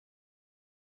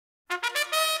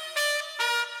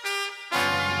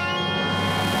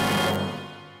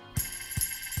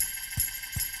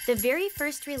The very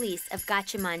first release of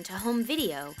Gatchaman to home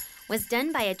video was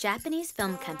done by a Japanese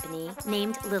film company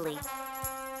named Lily.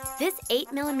 This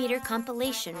 8mm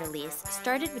compilation release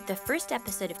started with the first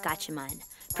episode of Gatchaman,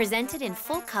 presented in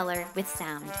full color with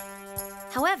sound.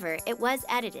 However, it was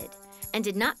edited and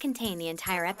did not contain the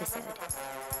entire episode.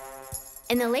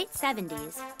 In the late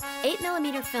 70s,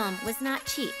 8mm film was not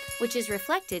cheap, which is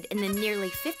reflected in the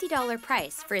nearly $50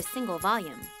 price for a single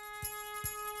volume.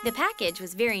 The package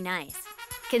was very nice,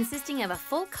 consisting of a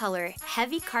full-color,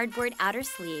 heavy cardboard outer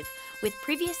sleeve with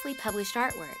previously published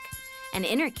artwork, an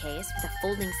inner case with a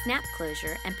folding snap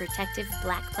closure and protective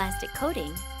black plastic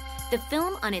coating, the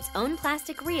film on its own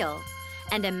plastic reel,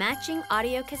 and a matching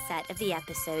audio cassette of the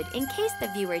episode in case the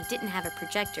viewer didn't have a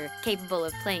projector capable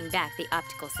of playing back the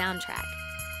optical soundtrack.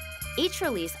 Each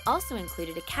release also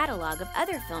included a catalog of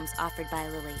other films offered by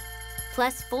Lily,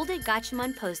 plus folded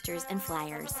Gatchaman posters and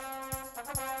flyers.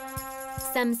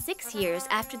 Some 6 years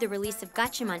after the release of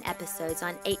Gatchaman episodes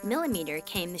on 8mm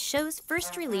came the show's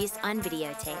first release on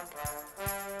videotape.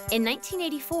 In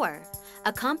 1984,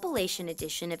 a compilation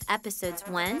edition of episodes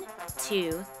 1,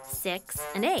 2, 6,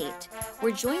 and 8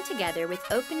 were joined together with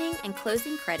opening and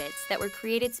closing credits that were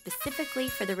created specifically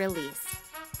for the release.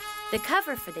 The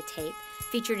cover for the tape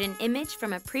featured an image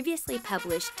from a previously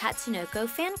published Tatsunoko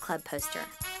fan club poster.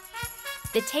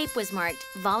 The tape was marked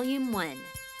Volume 1,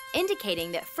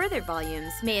 indicating that further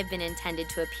volumes may have been intended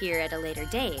to appear at a later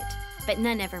date, but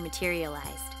none ever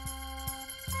materialized.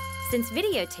 Since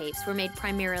videotapes were made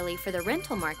primarily for the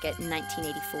rental market in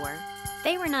 1984,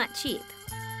 they were not cheap.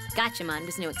 Gatchaman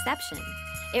was no exception.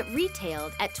 It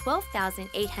retailed at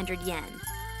 12,800 yen,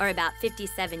 or about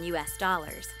 $57 US,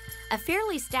 a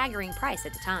fairly staggering price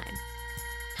at the time.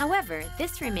 However,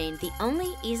 this remained the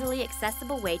only easily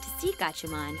accessible way to see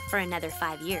Gatchaman for another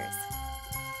 5 years.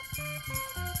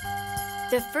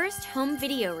 The first home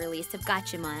video release of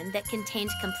Gatchaman that contained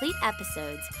complete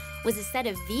episodes was a set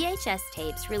of VHS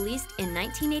tapes released in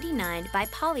 1989 by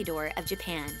Polydor of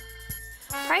Japan.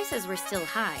 Prices were still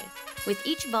high, with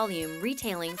each volume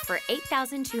retailing for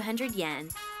 8,200 yen,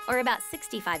 or about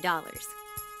 $65.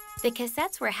 The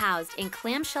cassettes were housed in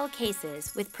clamshell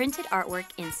cases with printed artwork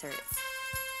inserts.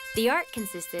 The art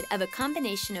consisted of a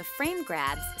combination of frame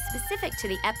grabs specific to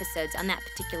the episodes on that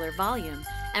particular volume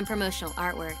and promotional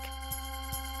artwork.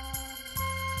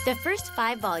 The first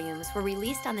 5 volumes were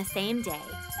released on the same day,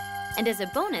 and as a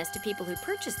bonus to people who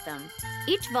purchased them,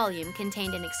 each volume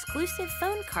contained an exclusive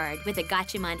phone card with a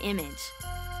Gatchaman image.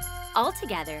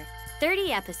 Altogether,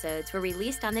 30 episodes were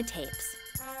released on the tapes,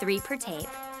 3 per tape,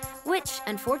 which,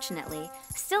 unfortunately,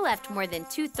 still left more than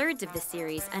 2/3 of the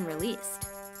series unreleased.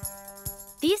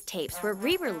 These tapes were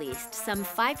re-released some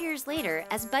 5 years later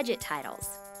as budget titles.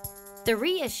 The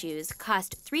reissues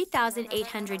cost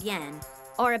 3,800 yen,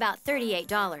 or about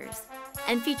 $38,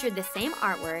 and featured the same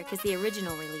artwork as the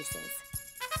original releases.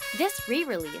 This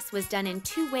re-release was done in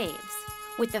 2 waves,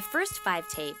 with the first 5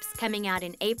 tapes coming out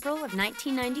in April of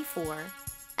 1994,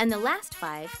 and the last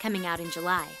 5 coming out in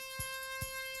July.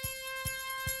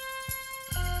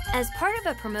 As part of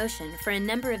a promotion for a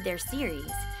number of their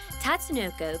series,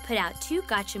 Tatsunoko put out 2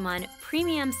 Gatchaman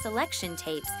Premium Selection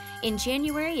tapes in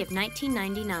January of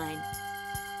 1999.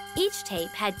 Each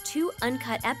tape had 2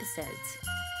 uncut episodes.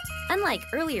 Unlike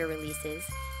earlier releases,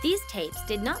 these tapes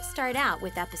did not start out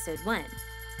with episode 1.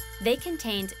 They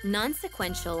contained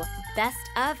non-sequential best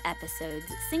of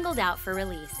episodes singled out for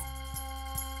release.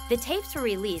 The tapes were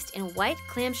released in white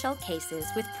clamshell cases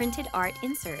with printed art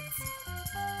inserts.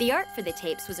 The art for the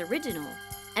tapes was original,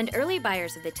 and early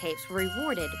buyers of the tapes were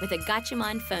rewarded with a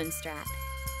Gatchaman phone strap.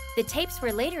 The tapes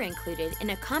were later included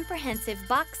in a comprehensive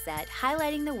box set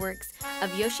highlighting the works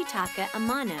of Yoshitaka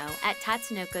Amano at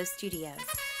Tatsunoko Studios,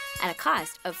 at a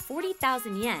cost of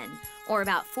 40,000 yen, or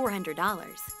about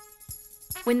 $400.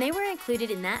 When they were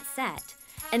included in that set,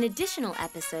 an additional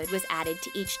episode was added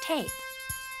to each tape.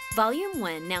 Volume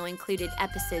 1 now included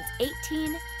episodes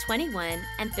 18, 21,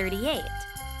 and 38,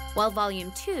 while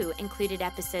Volume 2 included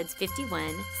episodes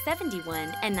 51,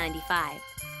 71, and 95.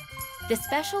 The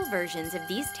special versions of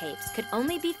these tapes could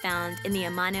only be found in the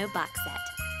Amano box set.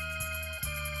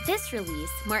 This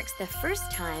release marks the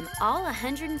first time all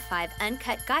 105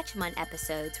 uncut Gatchaman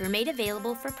episodes were made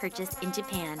available for purchase in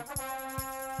Japan.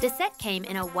 The set came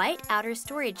in a white outer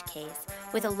storage case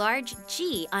with a large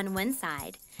G on one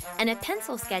side and a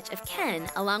pencil sketch of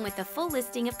Ken along with a full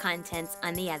listing of contents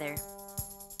on the other.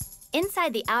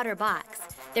 Inside the outer box,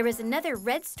 there was another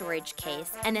red storage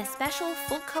case and a special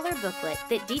full-color booklet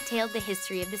that detailed the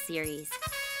history of the series.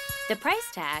 The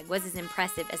price tag was as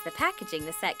impressive as the packaging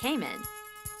the set came in,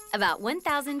 about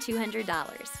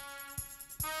 $1,200.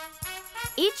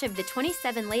 Each of the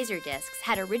 27 Laserdiscs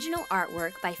had original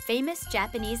artwork by famous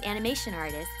Japanese animation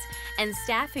artists and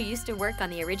staff who used to work on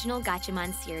the original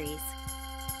Gatchaman series.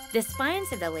 The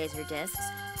spines of the Laserdiscs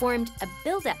formed a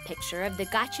build-up picture of the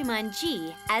Gatchaman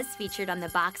G as featured on the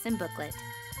box and booklet.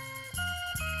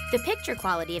 The picture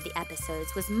quality of the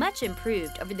episodes was much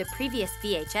improved over the previous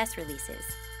VHS releases.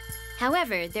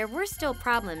 However, there were still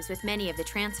problems with many of the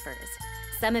transfers,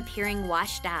 some appearing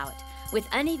washed out, with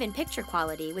uneven picture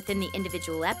quality within the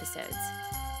individual episodes.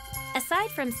 Aside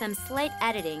from some slight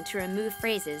editing to remove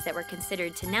phrases that were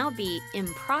considered to now be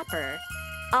improper,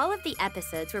 all of the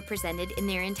episodes were presented in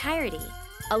their entirety,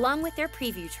 along with their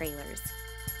preview trailers.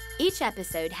 Each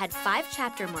episode had 5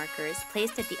 chapter markers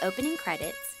placed at the opening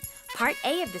credits, Part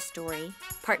A of the story,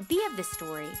 Part B of the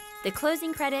story, the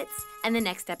closing credits, and the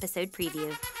next episode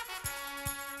preview.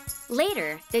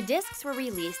 Later, the discs were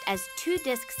released as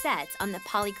 2-disc sets on the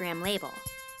polygram label.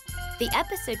 The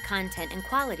episode content and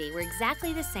quality were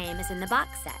exactly the same as in the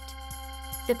box set.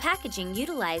 The packaging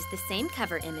utilized the same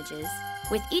cover images,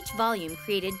 with each volume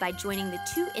created by joining the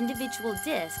 2 individual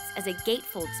discs as a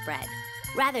gatefold spread,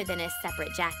 rather than as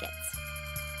separate jackets.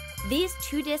 These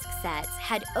 2-disc sets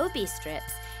had OB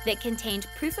strips that contained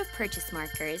proof of purchase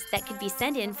markers that could be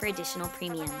sent in for additional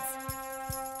premiums.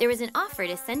 There was an offer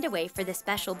to send away for the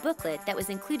special booklet that was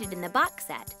included in the box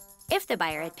set, if the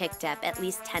buyer had picked up at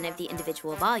least 10 of the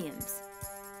individual volumes.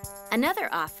 Another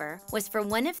offer was for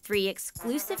one of 3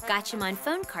 exclusive Gatchaman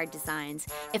phone card designs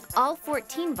if all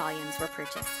 14 volumes were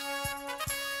purchased.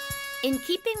 In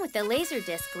keeping with the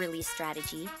Laserdisc release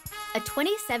strategy, a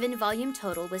 27-volume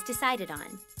total was decided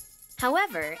on.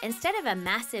 However, instead of a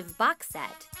massive box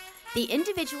set, the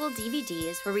individual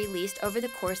DVDs were released over the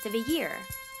course of a year,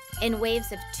 in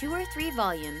waves of 2 or 3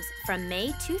 volumes from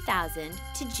May 2000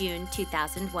 to June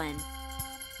 2001.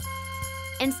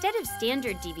 Instead of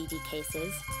standard DVD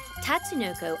cases,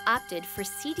 Tatsunoko opted for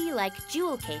CD-like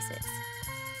jewel cases.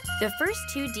 The first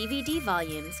 2 DVD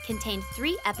volumes contained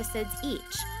 3 episodes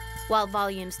each, while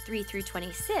volumes 3 through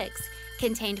 26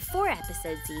 contained 4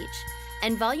 episodes each,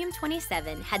 and volume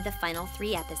 27 had the final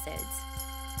 3 episodes.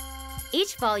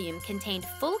 Each volume contained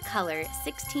full-color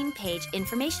 16-page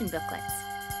information booklets.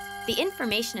 The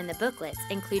information in the booklets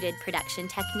included production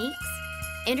techniques,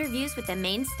 interviews with the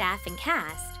main staff and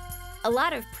cast, a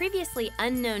lot of previously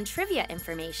unknown trivia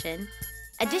information,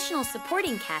 additional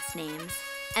supporting cast names,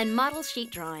 and model sheet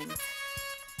drawings.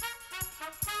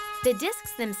 The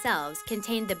discs themselves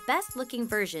contained the best-looking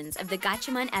versions of the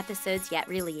Gatchaman episodes yet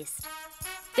released.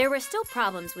 There were still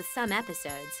problems with some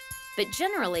episodes, but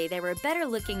generally they were better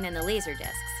looking than the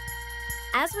Laserdiscs.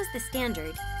 As was the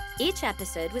standard, each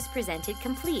episode was presented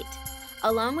complete,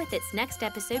 along with its next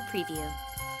episode preview.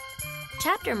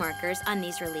 Chapter markers on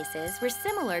these releases were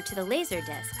similar to the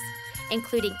Laserdiscs,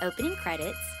 including opening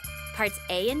credits, parts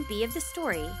A and B of the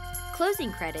story,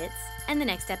 closing credits, and the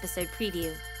next episode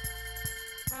preview.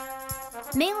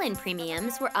 Mail-in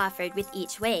premiums were offered with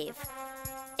each wave,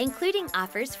 including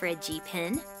offers for a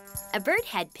G-pin, a bird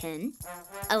head pin,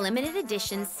 a limited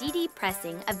edition CD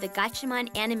pressing of the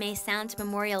Gatchaman Anime Sound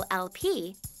Memorial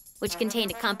LP, which contained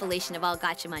a compilation of all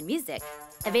Gatchaman music,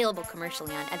 available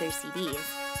commercially on other CDs,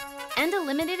 and a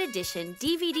limited edition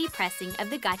DVD pressing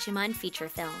of the Gatchaman feature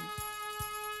film.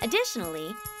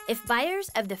 Additionally, if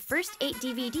buyers of the first 8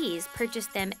 DVDs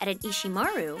purchased them at an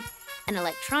Ishimaru, an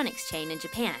electronics chain in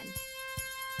Japan,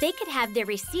 they could have their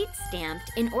receipts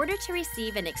stamped in order to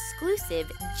receive an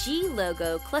exclusive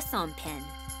G-logo cloisonne pin.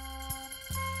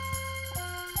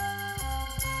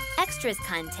 Extras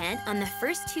content on the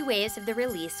first 2 waves of the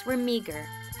release were meager,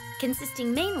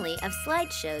 consisting mainly of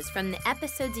slideshows from the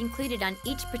episodes included on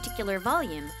each particular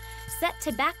volume, set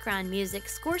to background music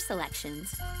score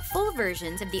selections, full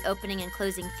versions of the opening and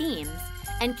closing themes,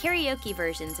 and karaoke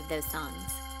versions of those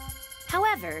songs.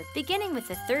 However, beginning with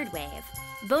the 3rd wave,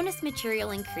 bonus material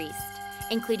increased,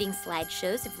 including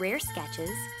slideshows of rare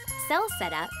sketches, cell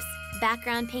setups,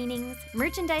 background paintings,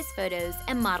 merchandise photos,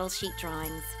 and model sheet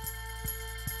drawings.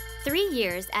 3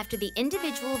 years after the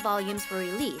individual volumes were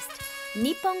released,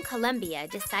 Nippon Columbia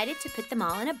decided to put them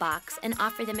all in a box and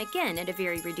offer them again at a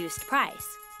very reduced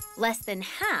price, less than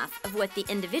half of what the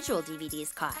individual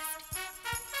DVDs cost.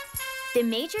 The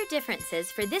major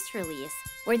differences for this release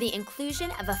were the inclusion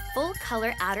of a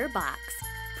full-color outer box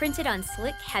printed on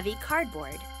slick, heavy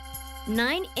cardboard,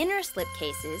 9 inner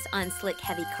slipcases on slick,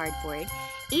 heavy cardboard,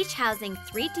 each housing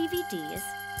 3 DVDs,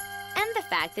 and the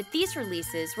fact that these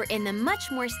releases were in the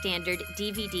much more standard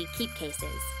DVD keep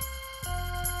cases.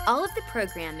 All of the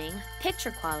programming, picture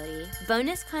quality,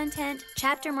 bonus content,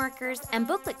 chapter markers, and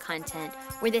booklet content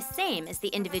were the same as the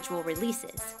individual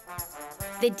releases.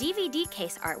 The DVD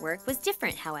case artwork was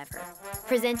different, however,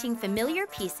 presenting familiar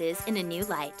pieces in a new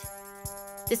light.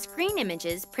 The screen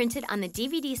images printed on the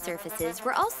DVD surfaces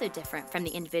were also different from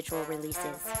the individual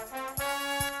releases.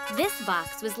 This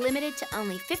box was limited to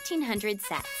only 1,500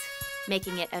 sets,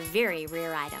 making it a very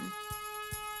rare item.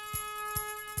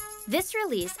 This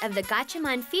release of the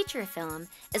Gatchaman feature film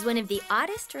is one of the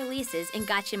oddest releases in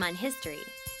Gatchaman history.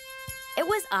 It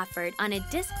was offered on a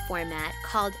disc format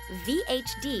called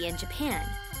VHD in Japan,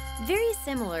 very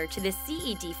similar to the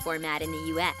CED format in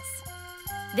the US.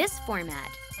 This format,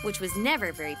 which was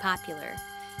never very popular,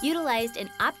 utilized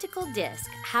an optical disc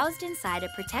housed inside a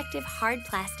protective hard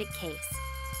plastic case.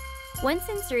 Once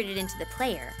inserted into the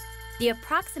player, the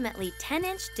approximately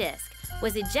 10-inch disc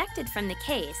was ejected from the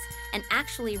case and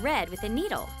actually read with a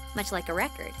needle, much like a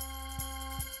record.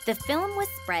 The film was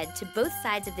spread to both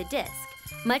sides of the disc,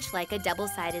 much like a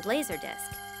double-sided laser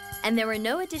disc, and there were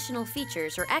no additional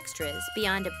features or extras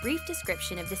beyond a brief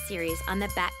description of the series on the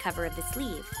back cover of the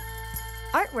sleeve.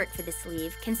 Artwork for the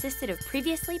sleeve consisted of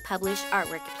previously published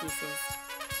artwork pieces.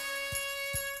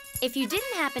 If you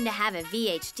didn't happen to have a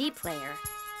VHD player,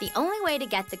 the only way to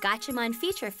get the Gatchaman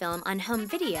feature film on home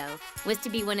video was to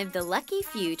be one of the lucky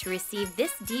few to receive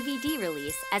this DVD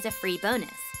release as a free bonus.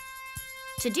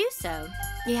 To do so,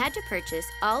 you had to purchase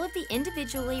all of the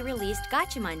individually released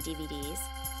Gatchaman DVDs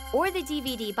or the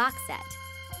DVD box set.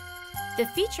 The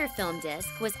feature film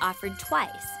disc was offered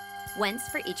twice, once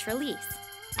for each release,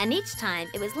 and each time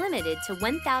it was limited to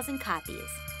 1,000 copies,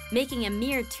 making a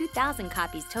mere 2,000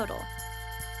 copies total.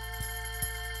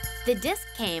 The disc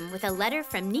came with a letter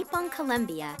from Nippon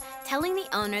Columbia telling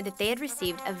the owner that they had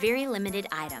received a very limited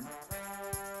item.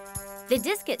 The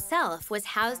disc itself was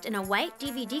housed in a white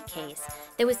DVD case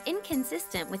that was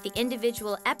inconsistent with the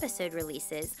individual episode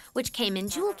releases, which came in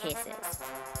jewel cases.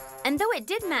 And though it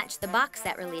did match the box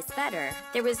set release better,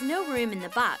 there was no room in the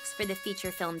box for the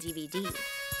feature film DVD.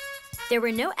 There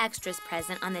were no extras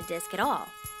present on the disc at all,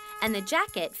 and the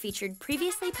jacket featured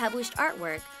previously published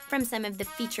artwork from some of the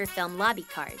feature film lobby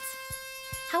cards.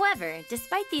 However,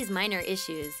 despite these minor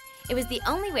issues, it was the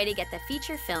only way to get the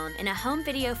feature film in a home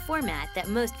video format that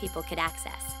most people could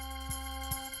access.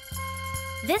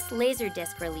 This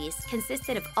Laserdisc release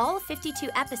consisted of all 52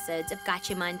 episodes of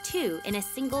Gatchaman 2 in a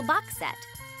single box set,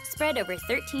 spread over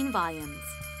 13 volumes.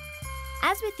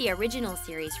 As with the original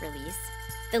series release,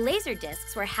 the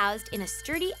Laserdiscs were housed in a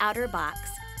sturdy outer box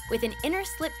with an inner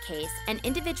slipcase and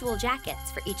individual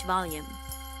jackets for each volume.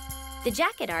 The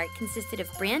jacket art consisted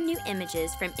of brand new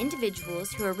images from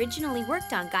individuals who originally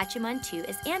worked on Gatchaman 2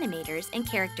 as animators and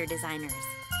character designers,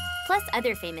 plus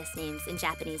other famous names in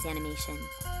Japanese animation.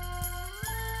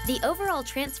 The overall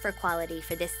transfer quality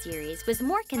for this series was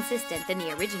more consistent than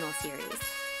the original series,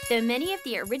 though many of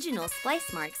the original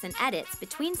splice marks and edits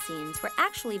between scenes were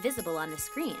actually visible on the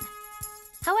screen.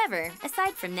 However,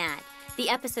 aside from that, the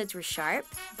episodes were sharp,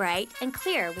 bright, and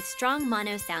clear with strong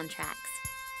mono soundtracks.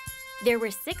 There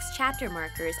were 6 chapter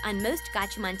markers on most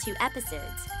Gatchaman 2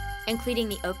 episodes, including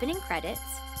the opening credits,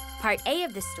 Part A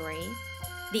of the story,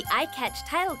 the eye-catch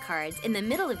title cards in the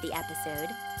middle of the episode,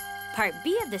 Part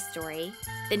B of the story,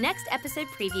 the next episode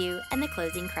preview, and the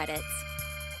closing credits.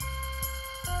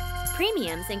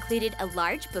 Premiums included a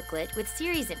large booklet with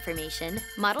series information,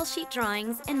 model sheet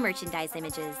drawings, and merchandise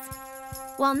images.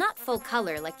 While not full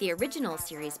color like the original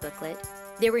series booklet,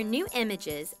 there were new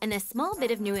images and a small bit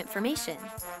of new information.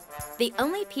 The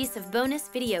only piece of bonus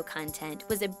video content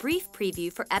was a brief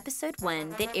preview for episode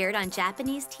 1 that aired on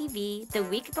Japanese TV the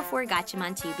week before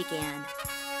Gatchaman 2 began.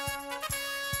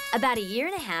 About a year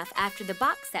and a half after the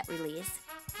box set release,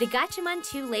 the Gatchaman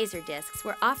 2 Laserdiscs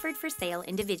were offered for sale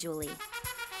individually.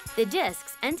 The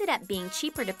discs ended up being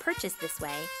cheaper to purchase this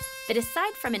way, but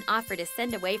aside from an offer to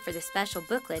send away for the special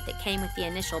booklet that came with the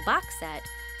initial box set,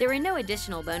 there were no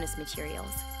additional bonus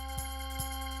materials.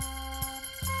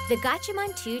 The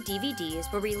Gatchaman 2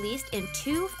 DVDs were released in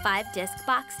 2 5-disc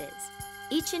boxes,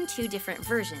 each in 2 different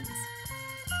versions.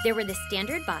 There were the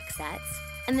standard box sets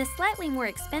and the slightly more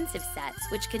expensive sets,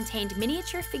 which contained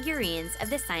miniature figurines of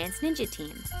the Science Ninja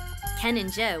team, Ken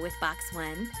and Joe with Box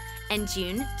 1, and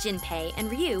Jun, Jinpei, and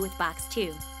Ryu with Box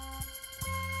 2.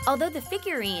 Although the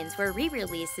figurines were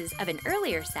re-releases of an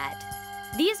earlier set,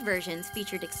 these versions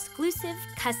featured exclusive,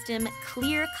 custom,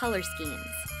 clear color schemes.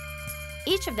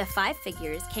 Each of the 5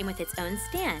 figures came with its own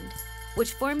stand,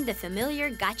 which formed the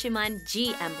familiar Gatchaman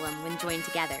G emblem when joined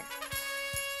together.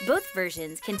 Both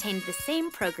versions contained the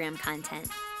same program content.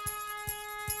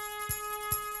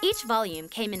 Each volume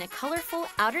came in a colorful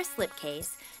outer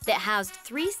slipcase that housed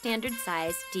 3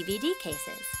 standard-sized DVD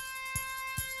cases.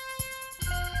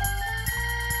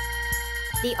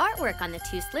 The artwork on the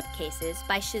 2 slipcases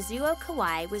by Shizuo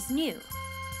Kawai was new.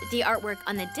 The artwork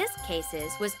on the disc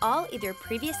cases was all either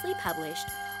previously published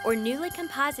or newly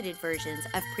composited versions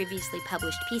of previously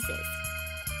published pieces.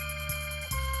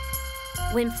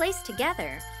 When placed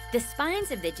together, the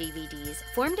spines of the DVDs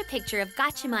formed a picture of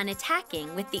Gatchaman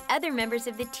attacking with the other members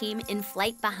of the team in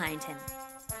flight behind him.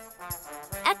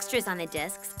 Extras on the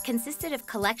discs consisted of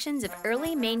collections of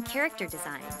early main character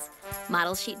designs,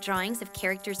 model sheet drawings of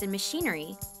characters and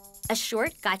machinery, a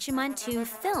short Gatchaman 2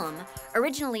 film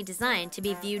originally designed to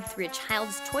be viewed through a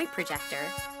child's toy projector,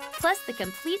 plus the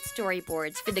complete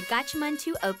storyboards for the Gatchaman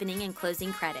 2 opening and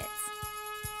closing credits.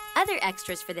 Other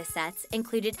extras for the sets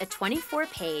included a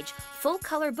 24-page,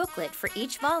 full-color booklet for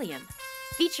each volume,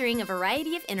 featuring a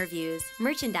variety of interviews,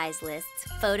 merchandise lists,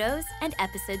 photos, and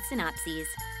episode synopses.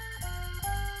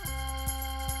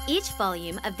 Each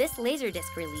volume of this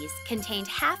Laserdisc release contained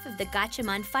half of the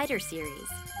Gatchaman Fighter series.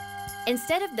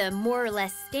 Instead of the more or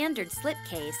less standard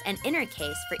slipcase and inner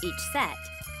case for each set,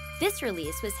 this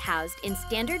release was housed in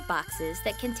standard boxes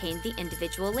that contained the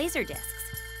individual Laserdiscs.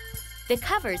 The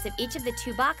covers of each of the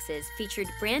 2 boxes featured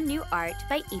brand new art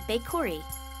by Ippei Kori.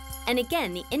 And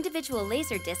again, the individual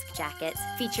Laserdisc jackets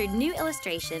featured new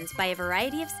illustrations by a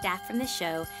variety of staff from the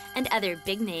show and other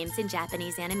big names in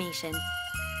Japanese animation.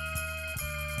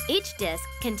 Each disc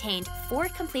contained 4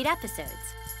 complete episodes,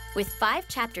 with 5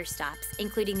 chapter stops,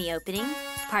 including the opening,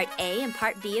 Part A and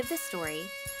Part B of the story,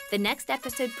 the next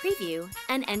episode preview,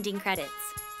 and ending credits.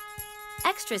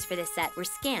 Extras for this set were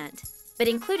scanned, but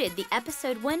included the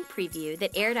Episode 1 preview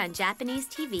that aired on Japanese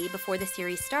TV before the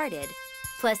series started,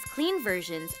 plus clean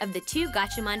versions of the 2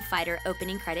 Gatchaman Fighter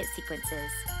opening credit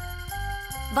sequences.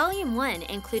 Volume 1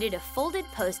 included a folded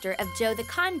poster of Joe the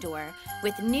Condor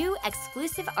with new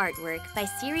exclusive artwork by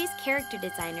series character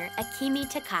designer Akemi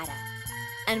Takada.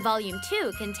 And Volume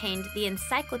 2 contained the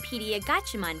Encyclopedia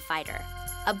Gatchaman Fighter,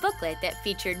 a booklet that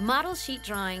featured model sheet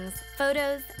drawings,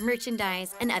 photos,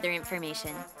 merchandise, and other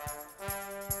information.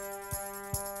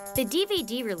 The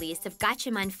DVD release of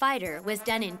Gatchaman Fighter was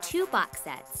done in 2 box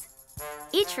sets.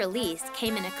 Each release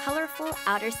came in a colorful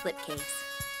outer slipcase.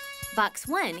 Box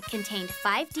 1 contained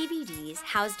 5 DVDs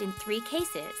housed in 3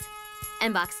 cases,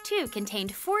 and Box 2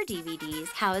 contained 4 DVDs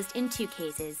housed in 2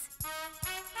 cases.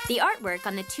 The artwork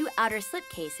on the 2 outer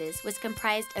slipcases was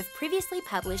comprised of previously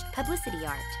published publicity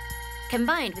art,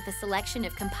 combined with a selection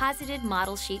of composited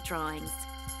model sheet drawings.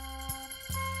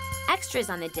 Extras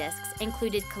on the discs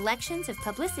included collections of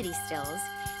publicity stills,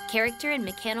 character and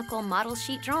mechanical model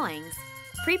sheet drawings,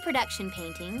 pre-production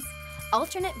paintings,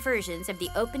 alternate versions of the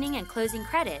opening and closing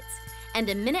credits, and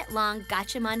a minute-long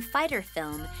Gatchaman Fighter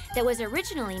film that was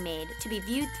originally made to be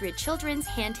viewed through a children's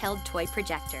handheld toy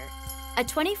projector. A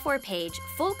 24-page,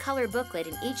 full-color booklet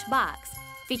in each box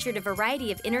featured a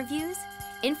variety of interviews,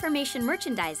 information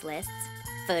merchandise lists,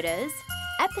 photos,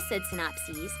 episode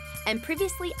synopses, and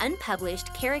previously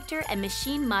unpublished character and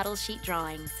machine model sheet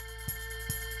drawings.